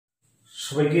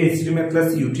সবাইকে A.C.D math class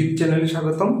YouTube চ্যানেলে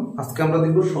স্বাগতম। আজকে আমরা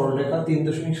দেখব সরলরেখা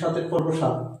 3.7 পর্ব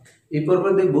 7। এই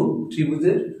পর্বে দেখব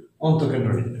ত্রিভুজের অন্তঃকেন্দ্র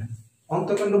নির্ণয়।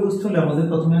 অন্তঃকেন্দ্র বুঝতে হলে আমাদের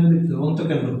প্রথমে দেখতে হবে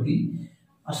অন্তঃকেন্দ্র কি।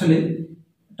 আসলে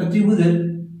একটা ত্রিভুজের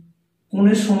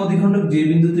কোণের সমদ্বিখণ্ডক যে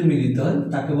বিন্দুতে মিলিত হয়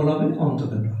তাকে বলা হবে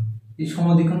অন্তঃকেন্দ্র। এই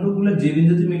সমদ্বিখণ্ডকগুলো যে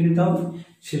বিন্দুতে মিলিত হবে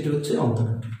সেটা হচ্ছে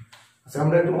অন্তঃকেন্দ্র। আচ্ছা,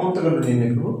 আমরা একটু অন্তঃকেন্দ্র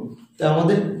নির্ণয় করব। তো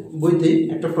আমাদের বইতে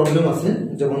একটা প্রবলেম আছে,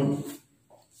 যেমন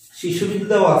শীর্ষবিন্দু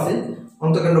দেওয়া আছে,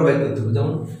 অন্তঃকেন্দ্র বের করতে হবে।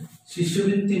 যেমন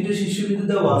শীর্ষবিন্দু, তিনটে শীর্ষবিন্দু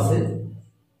দেওয়া আছে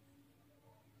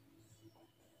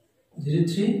 0,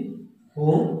 3 ও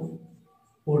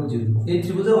 4, 0। এই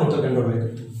ত্রিভুজের অন্তঃকেন্দ্র বের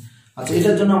করতে হবে। আচ্ছা,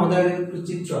 এটার জন্য আমাদের আগে একটু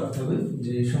চিত্র আঁকতে হবে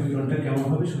যে সমীকরণটা কেমন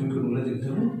হবে, সমীকরণগুলো দেখতে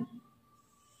হবে।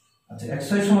 আচ্ছা,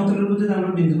 xy সমতলের উপর যদি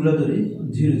আমরা বিন্দুগুলো ধরি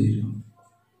 0, 0,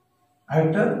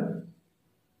 আরেকটা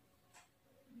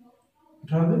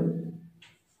এটা হবে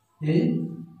A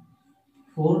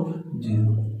 4,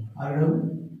 0, আর হবে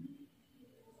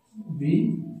B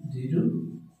 0,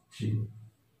 3।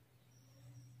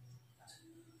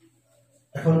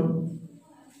 এখন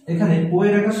এখানে O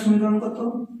এর রেখার সমীকরণ কত?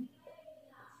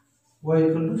 y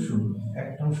 = 0, এক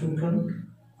নম্বর সমীকরণ।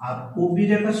 আর OB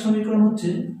রেখার সমীকরণ হচ্ছে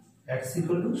x =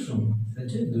 0, এটা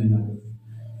হচ্ছে 2 নম্বর।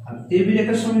 আর AB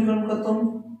রেখার সমীকরণ কত?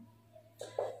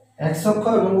 x অক্ষ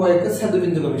এবং y কে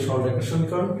ছেদবিন্দুগামী সরলরেখার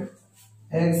সমীকরণ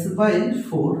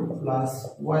x/4 +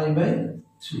 y/3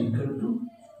 =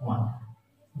 1,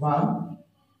 বা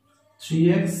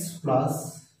 3x +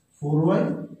 4y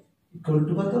 =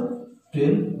 কত?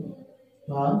 12,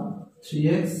 বা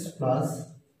 3x +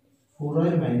 4y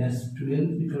 - 12 =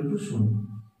 0।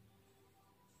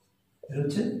 এটা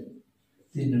হচ্ছে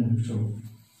 3 নম্বর সমীকরণ।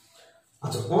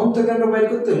 আচ্ছা, অন্তঃকেন্দ্র বের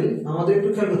করতে হলে আমাদের একটু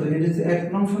খেয়াল করতে হবে, এটা হচ্ছে 1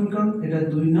 নং সমীকরণ, এটা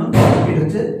 2 নং, এটা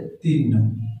হচ্ছে 3 নং।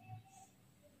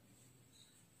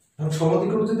 এখন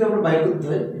সমদ্বিখণ্ডক যদি আমরা বের করতে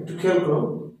হয় একটু খেয়াল করো,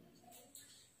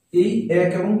 এই 1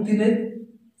 এবং 3 এর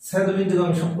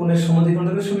ছেদবিন্দুগামী কোণের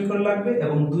সমদ্বিখণ্ডকের সমীকরণ লাগবে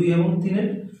এবং 2 এবং 3 এর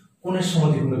কোণের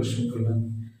সমদ্বিখণ্ডকের সমীকরণ লাগবে।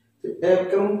 তো 1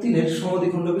 এবং 3 এর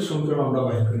সমদ্বিখণ্ডকের সমীকরণ আমরা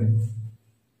বের করে নেব।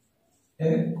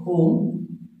 1 ও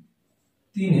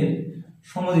 3 এর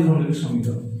সমদ্বিখণ্ডকের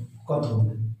সমীকরণ কত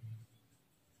হবে?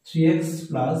 3x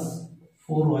 +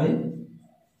 4y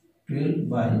 12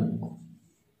 /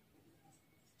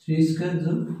 3² +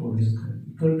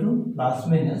 4²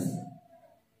 ±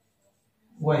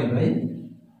 y/1।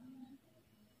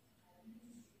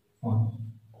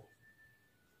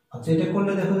 আচ্ছা, এটা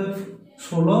করলে দেখো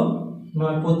 16,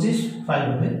 9, 25, 5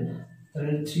 হবে।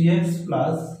 তাহলে 3x +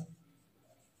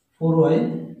 4y -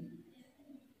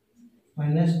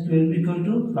 12 =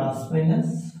 ±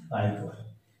 5y।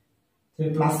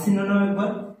 প্লাস চিহ্ন নাও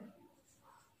একবার,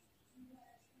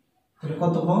 তাহলে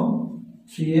কত পাবো?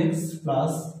 3x +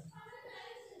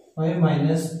 y -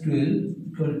 12 =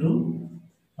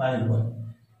 5y।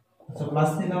 আচ্ছা, প্লাস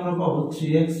চিহ্ন আমরা পাবো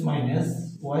 3x - y -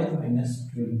 12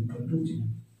 = 0।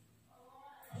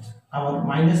 আচ্ছা, আবার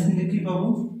মাইনাস নিলে কি পাবো?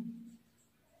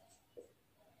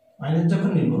 মাইনাস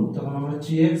যখন নিব তখন আমরা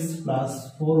 3x +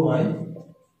 4y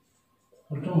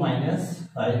 =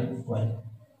 -5y।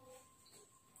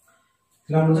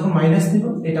 তাহলে আমরা যখন মাইনাস নিব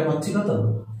এটা পাচ্ছি কত?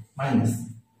 মাইনাস।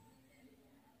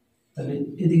 তাহলে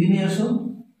এদিকে নিয়ে আসো,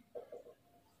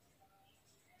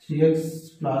 3x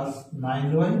 +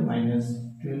 9y - 12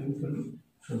 =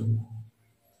 0।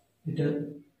 এটা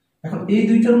এখন এই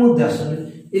দুইটার মধ্যে আসলে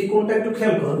এই কোণটা একটু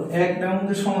খেয়াল করো, একটার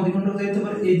মধ্যে সমদ্বিখণ্ডক যাইতে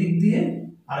পারে এই দিক দিয়ে,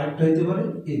 আরেকটা হইতে পারে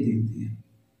এই দিক দিয়ে।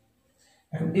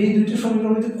 এখন এই দুইটা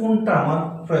সমীকরণ মধ্যে কোনটা আমার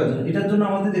প্রয়োজন, এটার জন্য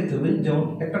আমাদের দেখতে হবে, যেমন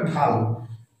একটা ঢাল,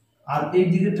 আর এই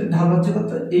দিকেরটা ঢাল হচ্ছে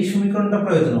কত? এই সমীকরণটা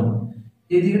প্রয়োজন আমার।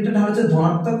 এই দিকেরটা ঢাল হচ্ছে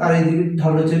ধনাত্মক আর এই দিকের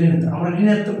ঢাল হচ্ছে ঋণাত্মক। আমরা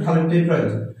ঋণাত্মক ঢালেরটাই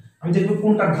প্রয়োজন। আমি দেখব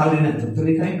কোনটা ঢাল ঋণাত্মক। তাহলে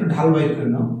এখানে একটু ঢাল বাইর করে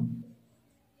নাও।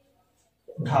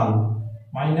 ঢাল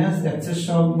 -x²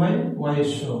 / y²,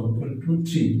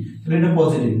 3, তাহলে এটা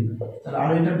পজিটিভ। তাহলে আর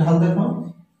এটা ঢাল দেখো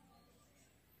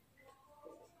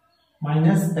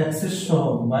 -x²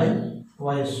 /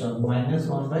 y²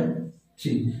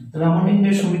 -1/3। তাহলে আমার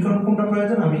নির্ণয়ের সমীকরণ কোনটা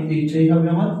প্রয়োজন? আমি এইটাই হবে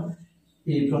আমার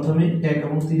এই প্রথমে 1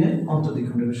 এবং 3 এর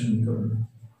অন্তঃদ্বিখণ্ডকের সমীকরণ।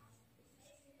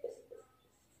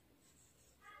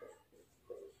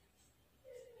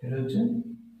 এটা হচ্ছে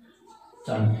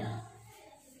 4।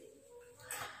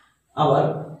 আবার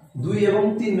 2 এবং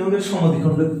 3 নংয়ের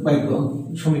সমদ্বিখণ্ডক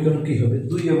সমীকরণ কি হবে?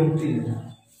 2 এবং 3 এর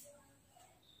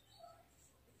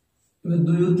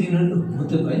 2 ও 3 এর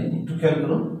হতে পারে, একটু খেয়াল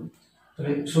করো।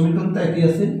 তাহলে সমীকরণটা একই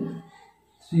আছে,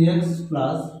 3x +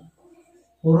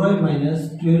 4y - 12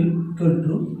 =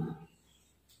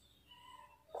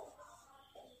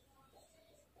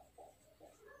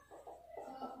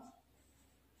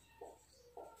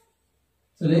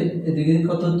 তাহলে এদিকে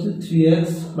কত হচ্ছে? 3x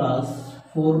 +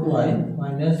 4y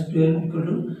minus 12 equal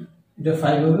to এটা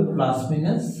 5 হবে প্লাস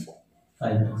মাইনাস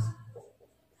 5x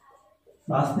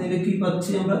প্লাস নিলে কি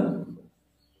পাচ্ছি আমরা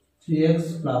 3x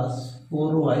plus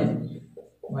 4y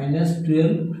minus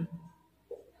 12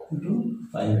 into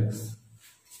 5x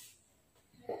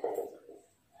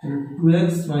 2x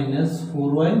minus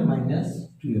 4y minus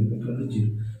 12 equal to 0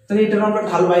 তাহলে এটা আমরা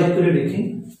ঢাল বাইর করে দেখি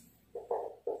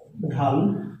ঢাল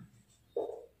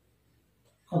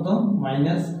কত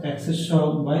মাইনাস x এর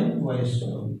সহগ বাই y এর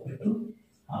সহগ equal to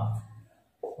half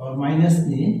और মাইনাস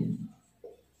নিয়ে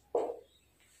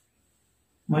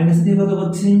কত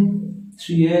পাচ্ছি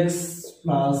 3x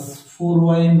plus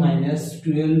 4y minus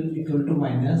 12 equal to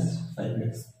minus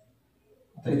 5x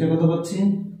তাই এটা কত পাচ্ছি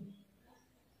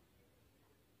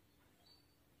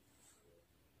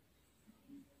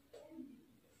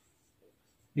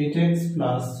 8x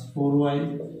plus 4y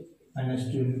minus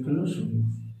 12 equal to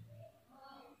 0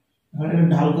 এখানে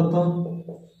ঢাল কত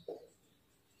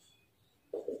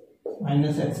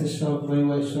minus x এর সহগ বাই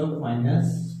y এর সহগ minus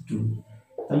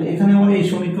 2 তাহলে এখানে আমার এই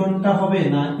সমীকরণটা হবে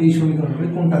না এই সমীকরণ হবে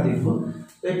কোনটা দেখব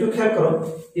তো একটু খেয়াল করো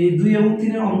এই 2 এবং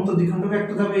 3 এর অন্ত দ্বিখণ্ডক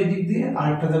একটা যাবে এই দিক দিয়ে আর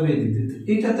একটা যাবে এই দিক দিয়ে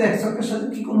এইটা তো x অক্ষের সাথে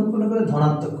কি কোণ উৎপন্ন করে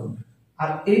ধনাত্মক কোণ আর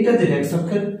এইটা যে x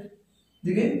অক্ষের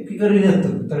দিকে কি করে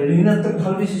ঋণাত্মক তাহলে ঋণাত্মক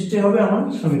ঢাল বিশিষ্ট হবে আমার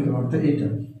সমীকরণ অর্থাৎ এইটা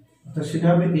অর্থাৎ সেটা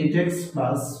হবে 8x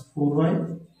 4y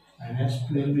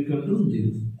 12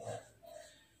 0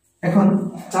 এখন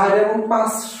 4 এবং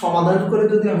 5 সমাধান করে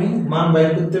যদি আমি মান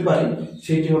বাইর করতে পারি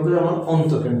সেটি হবে আমার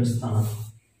অন্তঃকেন্দ্র স্থানাঙ্ক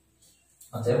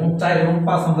আচ্ছা এবং 4 এবং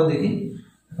 5 আমরা দেখি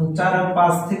এখন 4 আর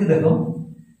 5 থেকে দেখো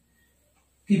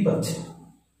কি পাচ্ছি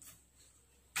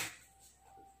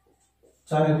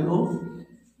 4 এগুলো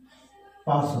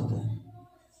 5 হতে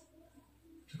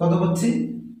কত পাচ্ছি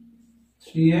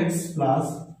 3x plus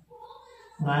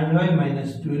 9y minus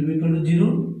 12 equal to 0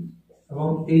 এবং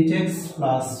 8x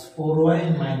plus 4y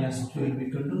minus 12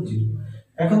 equal to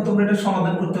 0 এখন তোমরা এটা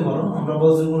সমাধান করতে পারো আমরা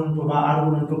বজ্র গুণন বা আর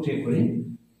গুণন প্রক্রিয়া করি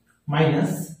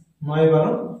মাইনাস 9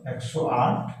 12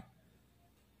 108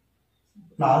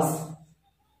 প্লাস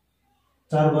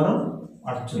 4 12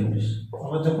 48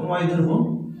 আবার যখন y ধরব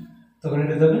তখন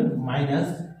এটা যাবে মাইনাস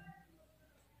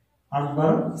 8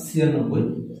 12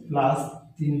 96 প্লাস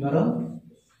 3 12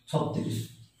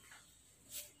 36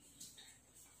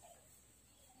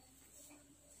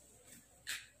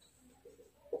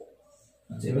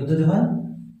 আচ্ছা এবার যদি হয়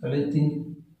তাহলে 3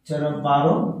 4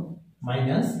 12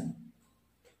 মাইনাস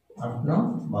 8 9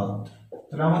 72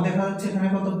 তাহলে আমার দেখা যাচ্ছে এখানে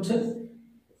কত হচ্ছে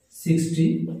 60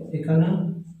 এখানে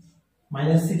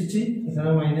মাইনাস 60 এখানে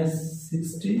মাইনাস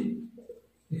 60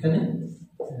 এখানে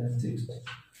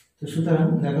 60 তো সুতরাং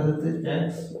দেখা যাচ্ছে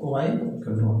x y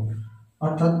equal to 1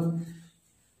 অর্থাৎ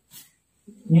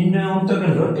নির্ণয়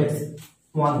অন্তঃকেন্দ্র x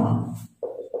 1 1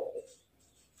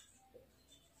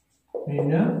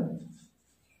 নির্ণয়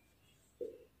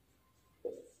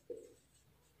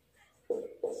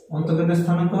অন্তঃকেন্দ্র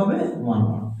স্থানাঙ্ক হবে 1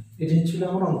 1 এটি ছিল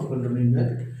আমার অন্তঃকেন্দ্র নির্ণয়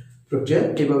প্রক্রিয়া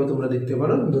কিভাবে তোমরা দেখতে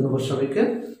পারো ধন্যবাদ সবাইকে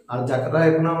আর যারা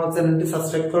এখনো আমার চ্যানেলটি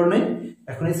সাবস্ক্রাইব করো নাই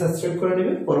এখনই সাবস্ক্রাইব করে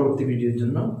নেবে পরবর্তী ভিডিওর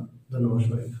জন্য ধন্যবাদ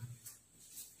সবাইকে